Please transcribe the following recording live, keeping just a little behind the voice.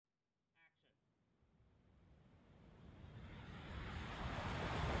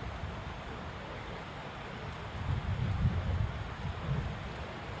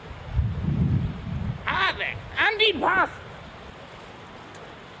I'm Dean Parsons.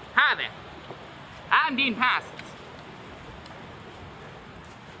 Hi there. I'm Dean Parsons.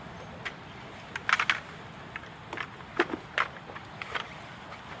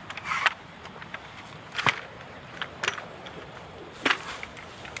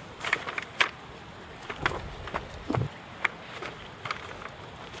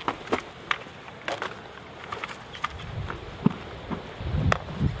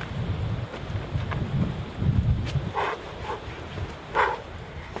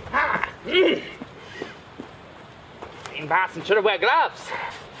 Dean Parsons should have wear gloves.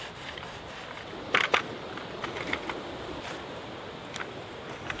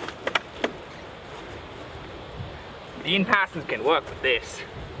 Dean Parsons can work with this.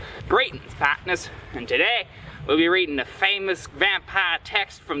 Greetings, partners, and today we'll be reading the famous vampire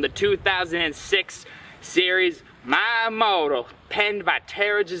text from the 2006 series My Immortal, penned by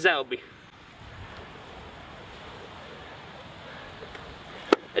Tara Giselby.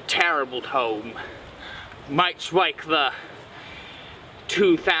 A terrible tome, much like the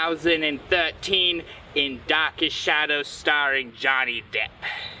 2013 In Darkest Shadows starring Johnny Depp.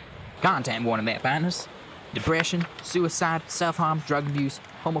 Content warning there, partners. Depression, suicide, self-harm, drug abuse,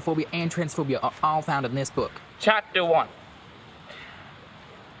 homophobia, and transphobia are all found in this book. Chapter 1.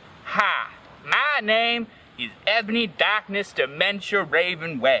 Hi, my name is Ebony Darkness Dementia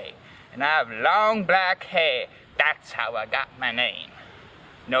Raven Way, and I have long black hair. That's how I got my name.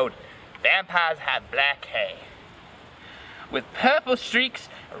 Note, vampires have black hair. With purple streaks,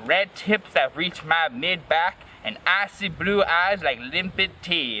 red tips that reach my mid-back, and icy blue eyes like limpid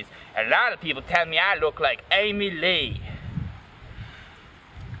tears. A lot of people tell me I look like Amy Lee.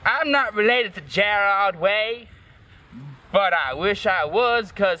 I'm not related to Gerard Way, but I wish I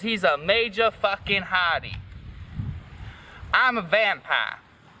was, cause he's a major fucking hottie. I'm a vampire,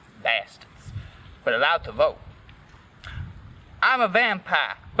 bastards, but allowed to vote. I'm a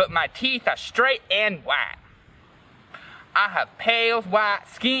vampire, but my teeth are straight and white. I have pale white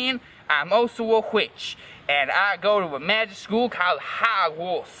skin. I'm also a witch, and I go to a magic school called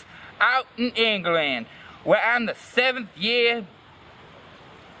Hogwarts out in England, where I'm in the seventh year.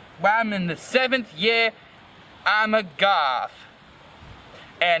 I'm a goth,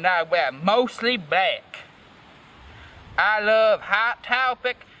 and I wear mostly black. I love Hot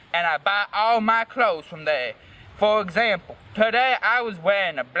Topic, and I buy all my clothes from there. For example, today I was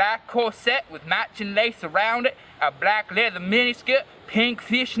wearing a black corset with matching lace around it, a black leather miniskirt, pink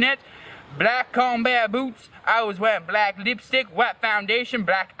fishnet, black combat boots. I was wearing black lipstick, white foundation,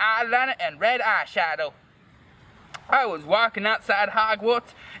 black eyeliner, and red eyeshadow. I was walking outside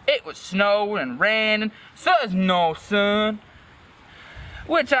Hogwarts. It was snowing and raining, so there's no sun,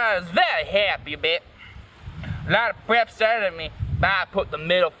 which I was very happy about. A lot of prep stared at me, but I put the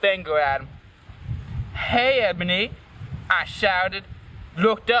middle finger at him. Hey, Ebony, I shouted.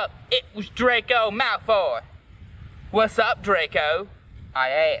 Looked up, it was Draco Malfoy. What's up, Draco? I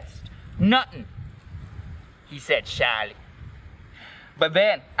asked. Nothing, he said shyly. But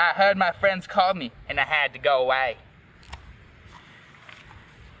then I heard my friends call me and I had to go away.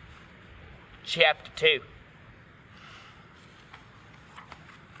 Chapter 2.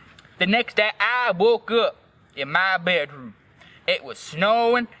 The next day I woke up in my bedroom. It was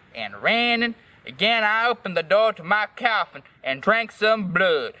snowing and raining. Again I opened the door to my coffin and drank some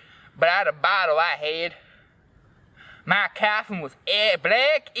blood, but out of the bottle I had. My coffin was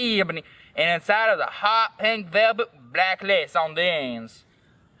black ebony, and inside was a hot pink velvet with black lace on the ends.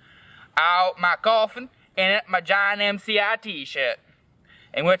 I opened my coffin and it my giant MCI t-shirt,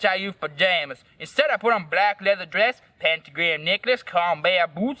 in which I used pajamas. Instead I put on black leather dress, pentagram necklace,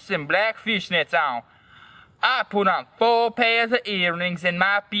 combat boots, and black fishnets on. I put on 4 pairs of earrings in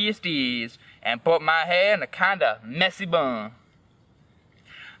my pierced ears, and put my hair in a kinda messy bun.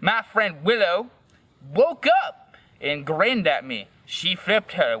 My friend Willow woke up and grinned at me. She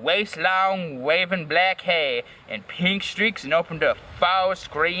flipped her waist-long, waving black hair in pink streaks and opened her forest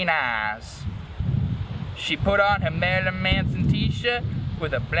green eyes. She put on her Marilyn Manson t-shirt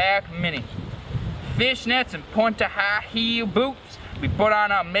with a black mini, fishnets and pointer high heel boots. We put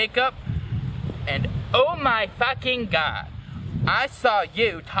on our makeup, and oh my fucking god, I saw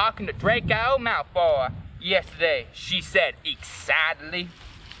you talking to Draco Malfoy yesterday, she said excitedly.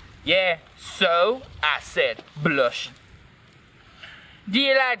 Yeah, so, I said, blushing. Do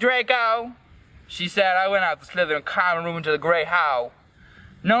you like Draco? She said. I went out the Slytherin common room into the Great Hall.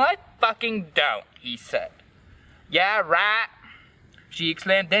 No, I fucking don't, he said. Yeah, right, she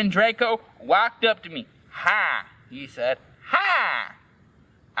exclaimed. Then Draco walked up to me. Hi, he said. Hi,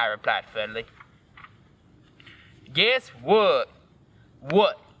 I replied funnily. Guess what?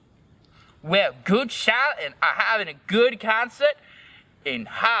 What? Well, good Charlotte are having a good concert in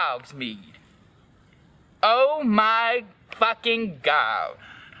Hogsmeade. Oh my fucking God.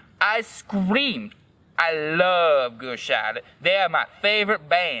 I screamed. I love Good Charlotte. They are my favorite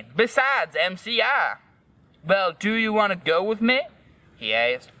band, besides MCI. Well, do you want to go with me? He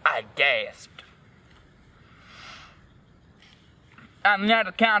asked. I gasped. On the night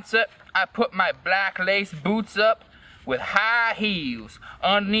of the concert, I put my black lace boots up with high heels.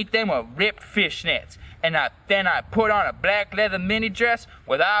 Underneath them were ripped fishnets. And then I put on a black leather mini dress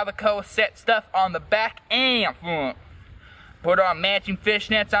with all the corset stuff on the back and front. Put on matching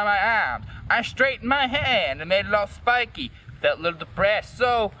fishnets on my arms. I straightened my hair and made it all spiky. Felt a little depressed,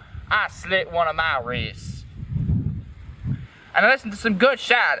 so I slit one of my wrists. And I listened to some Good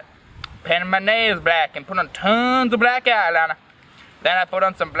Charlotte. Painted my nails black and put on tons of black eyeliner. Then I put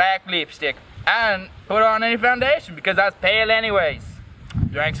on some black lipstick. I didn't put on any foundation because I was pale anyways.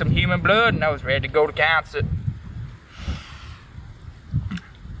 Drank some human blood and I was ready to go to concert.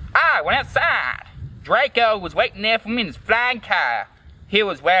 I went outside. Draco was waiting there for me in his flying car. He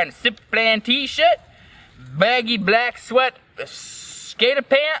was wearing a simple plain t-shirt, baggy black sweat, skater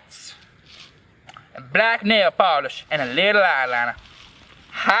pants, and black nail polish, and a little eyeliner.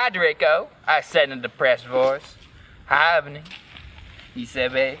 Hi, Draco, I said in a depressed voice. Hi, Ebony, he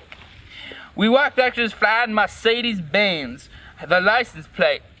said back. We walked back to his flying Mercedes-Benz, the license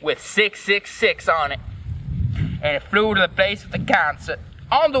plate with 666 on it, and it flew to the place of the concert.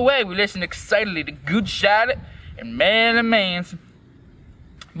 On the way, we listened excitedly to Good Charlotte and Marilyn Manson.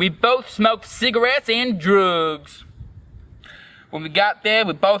 We both smoked cigarettes and drugs. When we got there,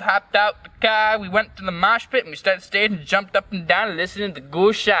 we both hopped out the car. We went to the mosh pit and we started staging and jumped up and down listening to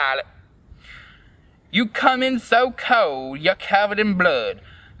Good Charlotte. You come in so cold, you're covered in blood.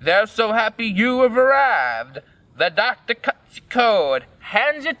 They're so happy you have arrived. The doctor cuts your cord,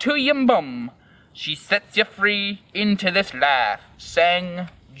 hands you to your mum. She sets you free into this life, sang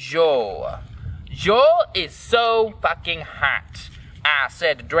Joel. Joel is so fucking hot, I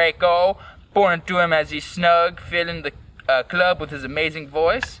said to Draco, pointing to him as he snug, filling the club with his amazing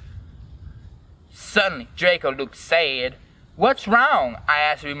voice. Suddenly, Draco looked sad. What's wrong? I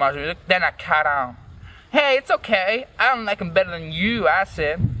asked remarkably. Then I caught on. Hey, it's okay. I don't like him better than you, I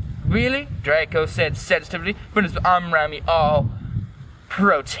said. Really? Draco said sensitively, putting his arm around me all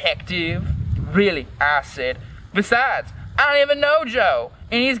protective. Really, I said. Besides, I don't even know Joe,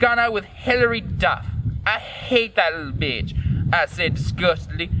 and he's gone out with Hillary Duff. I hate that little bitch, I said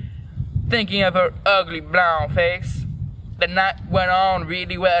disgustedly, thinking of her ugly blonde face. The night went on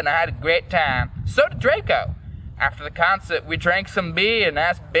really well and I had a great time. So did Draco. After the concert, we drank some beer and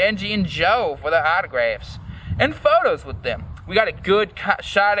asked Benji and Joe for their autographs and photos with them. We got a good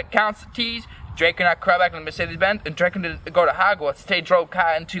shot at concert tees. Draco and I crawled back in the Mercedes-Benz and Draco to go to Hogwarts. They drove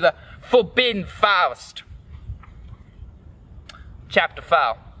Kai into the Forbidden Forest. Chapter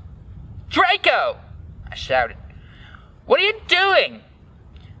 4. Draco! I shouted. What are you doing?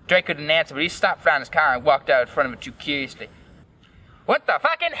 Draco didn't answer, but he stopped flying his car and walked out in front of it too curiously. What the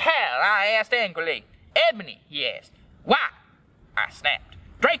fucking hell? I asked angrily. Ebony, he asked. Why? I snapped.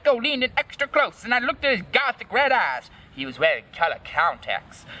 Draco leaned in extra close, and I looked at his gothic red eyes. He was wearing color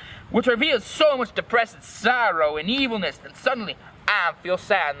contacts, which revealed so much depressed sorrow and evilness that suddenly I didn't feel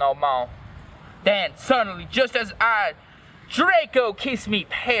sad no more. Then, suddenly, just as Draco kissed me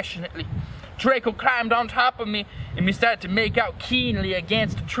passionately. Draco climbed on top of me, and we started to make out keenly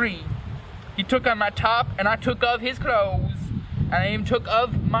against a tree. He took on my top, and I took off his clothes, and I even took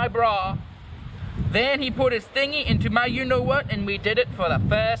off my bra. Then he put his thingy into my you-know-what, and we did it for the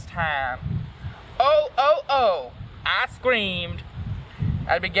first time. Oh, oh, oh, I screamed.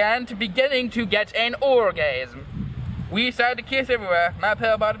 I began to get an orgasm. We started to kiss everywhere. My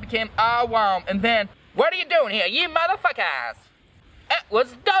pale body became all warm, and then, what are you doing here, you motherfuckers? It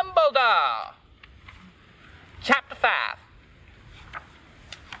was Dumbledore. Chapter 5.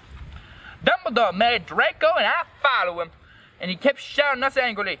 Dumbledore made Draco and I follow him, and he kept shouting us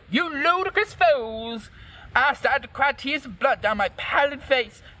angrily, "You ludicrous fools!" I started to cry tears of blood down my pallid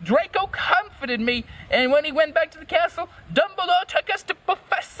face. Draco comforted me, and when he went back to the castle, Dumbledore took us to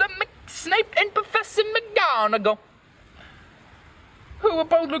Professor Snape and Professor McGonagall, who were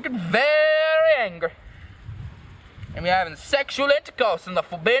both looking very angry. And we were having sexual intercourse in the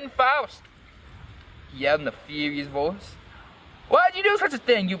Forbidden Forest. He yelled in a furious voice. Why'd you do such a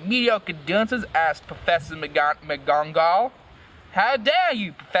thing, you mediocre dunces? Asked Professor McGonagall. How dare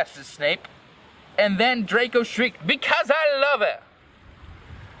you, Professor Snape? And then Draco shrieked, because I love her.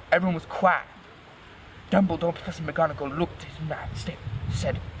 Everyone was quiet. Dumbledore and Professor McGonagall looked at his man. Snape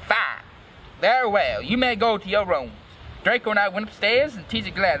said, fine. Very well, you may go to your rooms. Draco and I went upstairs and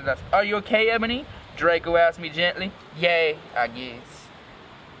Teasy glared at us. "Are you okay, Ebony?" Draco asked me gently. "Yay, I guess."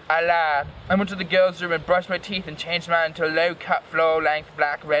 I lied. I went to the girls' room and brushed my teeth and changed mine into low-cut, floor-length,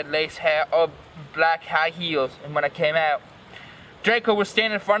 black, red lace hair or black high heels. And when I came out, Draco was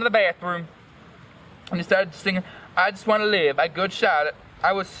standing in front of the bathroom. And he started singing, "I Just Want to Live." I good shot it.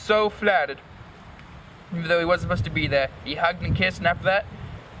 I was so flattered. Even though he wasn't supposed to be there. He hugged and kissed, and after that,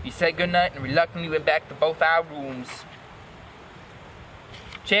 he said goodnight and reluctantly went back to both our rooms.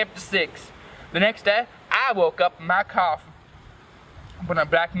 Chapter 6. The next day, I woke up in my coffin. I put on a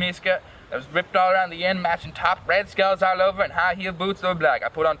black miniskirt that was ripped all around the end, matching top, red skulls all over, and high-heeled boots that were black. I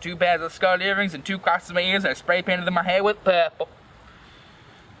put on 2 pairs of skull earrings and 2 crosses in my ears, and I spray painted them my hair with purple.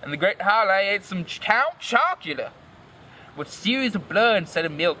 In the great hall, I ate some Count Chocula with a series of blood instead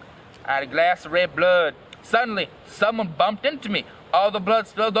of milk. I had a glass of red blood. Suddenly, someone bumped into me. All the blood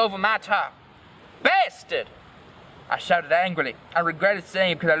spilled over my top. "Bastard!" I shouted angrily. I regretted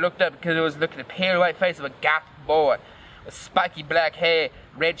saying it because I looked up because I was looking at the pale white face of a goth boy with spiky black hair,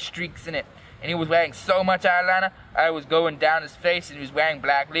 red streaks in it. And he was wearing so much eyeliner, I was going down his face, and he was wearing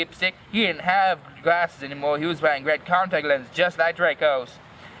black lipstick. He didn't have glasses anymore. He was wearing red contact lenses, just like Draco's.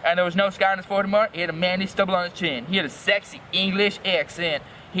 And there was no scar on his forehead anymore. He had a manly stubble on his chin. He had a sexy English accent.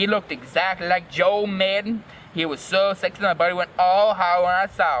 He looked exactly like Joe Madden. He was so sexy my body went all hard when I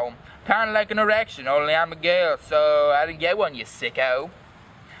saw him. Kinda like an erection, only I'm a girl, so I didn't get one, you sicko.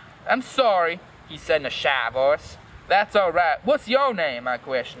 "I'm sorry," he said in a shy voice. "That's alright. What's your name?" I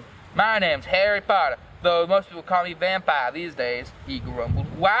questioned. "My name's Harry Potter, though most people call me Vampire these days," he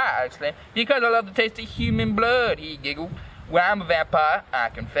grumbled. "Why?" I exclaimed. "Because I love the taste of human blood," he giggled. "Well, I'm a vampire," I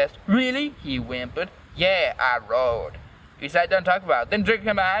confessed. "Really?" he whimpered. "Yeah," I roared. He sat down and talked about it. Then Drake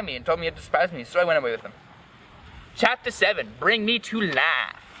came behind me and told me he despised me, so I went away with him. Chapter 7. Bring Me to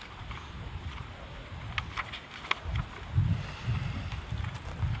Life.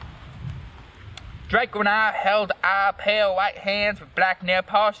 Draco and I held our pale white hands with black nail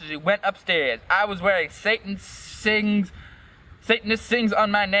polish as we went upstairs. I was wearing Satanist Sings on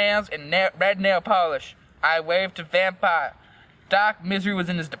my nails and red nail polish. I waved to Vampire. Dark misery was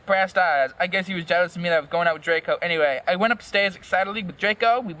in his depressed eyes. I guess he was jealous of me that I was going out with Draco. Anyway, I went upstairs excitedly with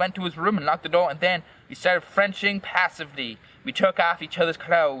Draco. We went to his room and locked the door, and then we started Frenching passively. We took off each other's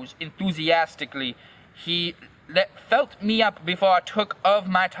clothes enthusiastically. He felt me up before I took off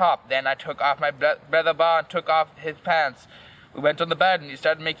my top. Then I took off my leather bar and took off his pants. We went on the bed and he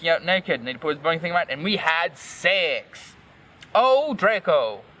started making out naked. And then he put his bunny thing on and we had sex. "Oh,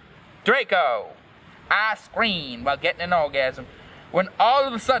 Draco! Draco!" I screamed while getting an orgasm. When all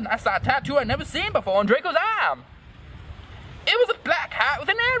of a sudden I saw a tattoo I'd never seen before on Draco's arm. It was a black heart with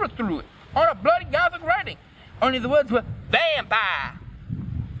an arrow through it, on a bloody Gothic writing. Only the words were "Vampire."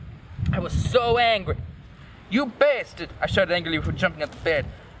 I was so angry. "You bastard!" I shouted angrily before jumping out the bed.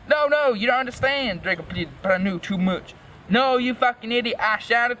 No, you don't understand," Draco pleaded, but I knew too much. "No, you fucking idiot," I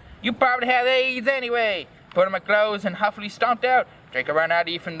shouted. "You probably have AIDS anyway." Put on my clothes and huffily stomped out. Draco ran out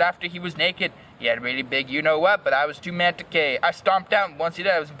even after he was naked. He had a really big you-know-what, but I was too mad to care. I stomped out, and once he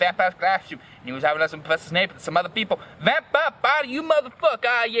did, I was in Vampire's costume, and he was having lessons with Professor Snape and some other people. "Vampire body, you motherfucker,"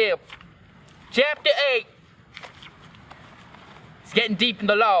 I yelled. Chapter 8. It's getting deep in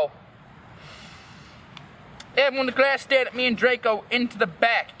the law. Everyone in the class stared at me and Draco into the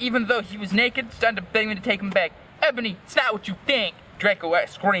back, even though he was naked, started to beg me to take him back. "Ebony, it's not what you think," Draco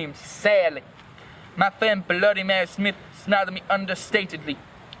screamed sadly. My friend Bloody Mary Smith smiled at me understatedly.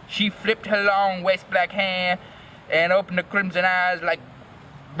 She flipped her long waist black hair and opened her crimson eyes like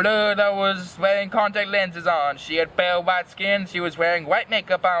blood. I was wearing contact lenses on. She had pale white skin. She was wearing white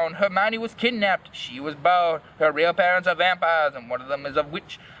makeup on. Hermione was kidnapped. She was bald. Her real parents are vampires, and one of them is a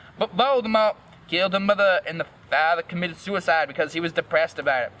witch. But Voldemort killed her mother, and the father committed suicide because he was depressed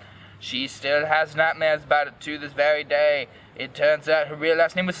about it. She still has nightmares about it to this very day. It turns out her real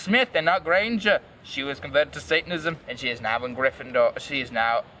last name was Smith and not Granger. She was converted to Satanism, and she is now in Gryffindor. She is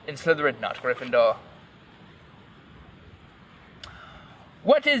now in Slytherin, not Gryffindor.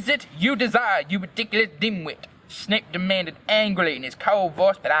 "What is it you desire, you ridiculous dimwit?" Snape demanded angrily in his cold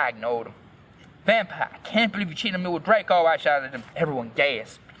voice, but I ignored him. "Vampire, I can't believe you cheated on me with Draco," I shouted at him. Everyone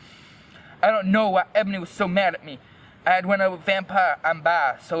gasped. I don't know why Ebony was so mad at me. I had went out with Vampire, I'm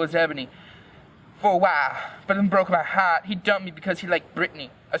bi, so was Ebony. For a while, but then broke my heart. He dumped me because he liked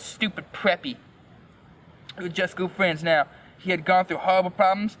Brittany, a stupid preppy. We were just good friends now. He had gone through horrible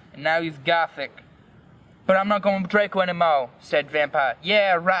problems, and now he's gothic. "But I'm not going with Draco anymore," said Vampire.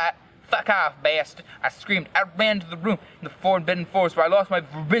 "Yeah, right. Fuck off, bastard," I screamed. I ran to the room in the forbidden forest where I lost my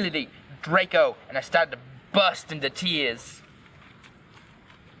virility, Draco, and I started to bust into tears.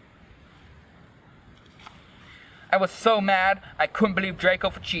 I was so mad, I couldn't believe Draco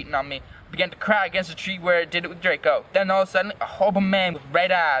for cheating on me. I began to cry against the tree where it did it with Draco. Then all of a sudden, a horrible man with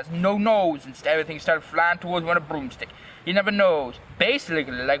red eyes, no nose, and everything started flying towards me on a broomstick. He never knows,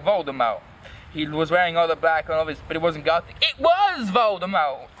 basically like Voldemort. He was wearing all the black on all of his, but it wasn't gothic. It was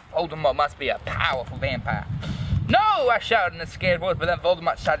Voldemort! Voldemort must be a powerful vampire. No, I shouted in a scared voice, but then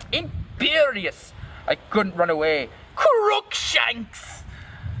Voldemort shouted, imperious! I couldn't run away. Crookshanks!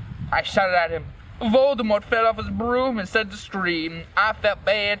 I shouted at him. Voldemort fell off his broom and started to scream. I felt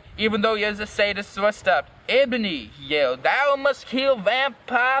bad, even though he was a sadist, so I stopped. Ebony, he yelled, thou must kill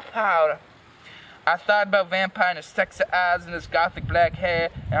vampire powder. I thought about vampire and his sexy eyes and his gothic black hair,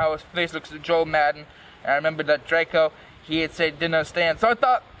 and how his face looks like Joel Madden. And I remembered that Draco, he had said he didn't understand, so I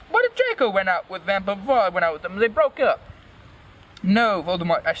thought, what if Draco went out with vampire before I went out with them? They broke up. No,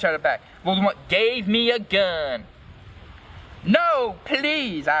 Voldemort, I shouted back. Voldemort gave me a gun. No,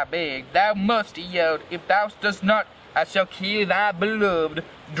 please, I begged. Thou must, he yelled. If thou dost not, I shall kill thy beloved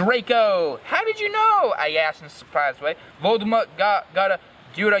Draco. How did you know? I asked in a surprised way. Voldemort got a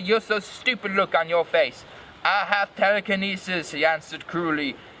you're so stupid look on your face. I have telekinesis, he answered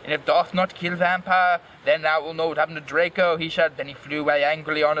cruelly. And if doth not kill vampire, then thou will know what happened to Draco, he shouted. Then he flew away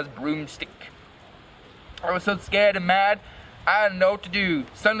angrily on his broomstick. I was so scared and mad, I didn't know what to do.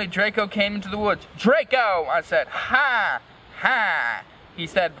 Suddenly Draco came into the woods. Draco, I said. Ha! Ha! He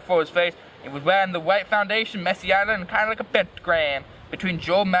said before his face. He was wearing the white foundation, messy island, and kind of like a pentagram between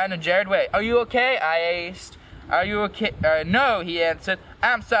Joel Madden and Jared Way. Are you okay? I asked. Are you okay? No, he answered.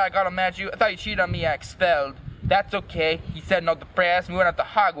 I'm sorry I got mad at you. I thought you cheated on me. I expelled. That's okay, he said, not the prayers, and we went out to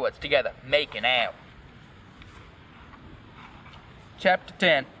Hogwarts together, making out. Chapter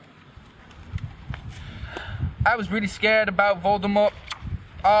 10. I was really scared about Voldemort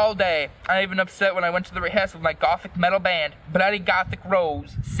all day. I even upset when I went to the rehearsal with my gothic metal band, Bloody Gothic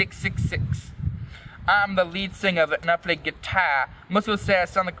Rose 666. I'm the lead singer of it, and I play guitar. Most people say I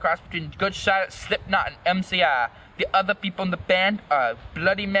sound like a cross between Good Charlotte, Slipknot, and MCI. The other people in the band are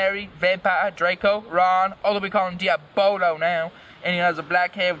Bloody Mary, Vampire, Draco, Ron, although we call him Diabolo now, and he has a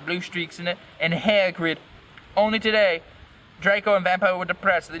black hair with blue streaks in it, and Hagrid. Only today, Draco and Vampire were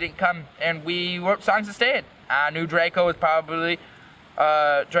depressed, so they didn't come, and we wrote songs instead. I knew Draco was probably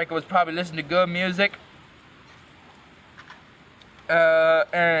listening to good music,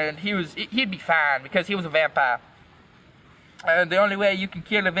 and he'd be fine because he was a vampire. The only way you can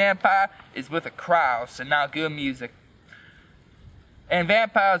kill a vampire is with a cross and not good music. And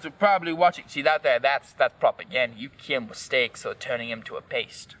vampires are probably watching. See that there? That's propaganda. You kill him with stakes or turning him to a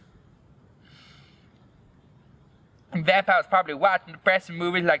paste. And vampires probably watching depressing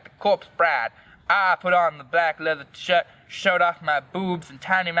movies like The Corpse Bride. I put on the black leather shirt, showed off my boobs and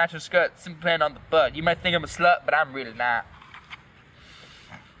tiny matching skirt, simply playing on the bud. You might think I'm a slut, but I'm really not.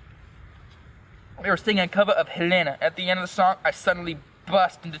 They were singing a cover of Helena. At the end of the song, I suddenly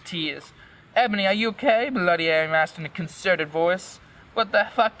burst into tears. Ebony, are you okay? Bloody Aaron asked in a concerted voice. What the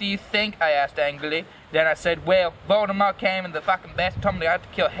fuck do you think? I asked angrily. Then I said, well, Voldemort came and the fucking bastard told me I had to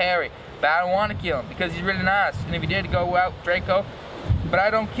kill Harry. But I don't want to kill him because he's really nice. And if he did go out with Draco, but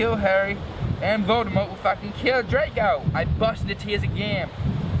I don't kill Harry, and Voldemort will fucking kill Draco. I burst into tears again.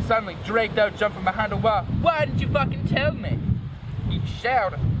 Suddenly, Draco jumped from behind a wall. Why didn't you fucking tell me? He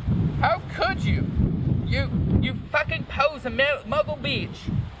shouted. How could you? You fucking pose a muggle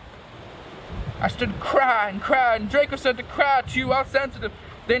bitch. I started crying, and Draco started to cry too, all sensitive.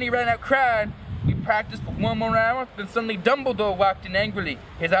 Then he ran out crying. We practiced for one more hour, then suddenly Dumbledore walked in angrily.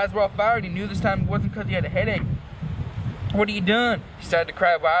 His eyes were all fired. He knew this time it wasn't because he had a headache. What are you doing? He started to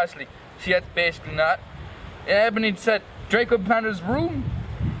cry wisely. See, that's basically not. Ebony said, Draco found his room.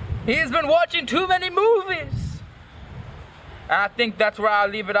 He's been watching too many movies. I think that's where I'll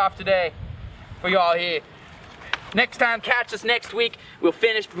leave it off today for y'all here. Next time, catch us next week. We'll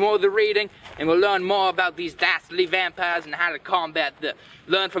finish more of the reading and we'll learn more about these dastardly vampires and how to combat them.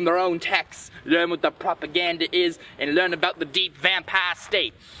 Learn from their own texts, learn what the propaganda is, and learn about the deep vampire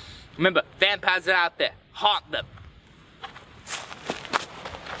state. Remember, vampires are out there. Haunt them.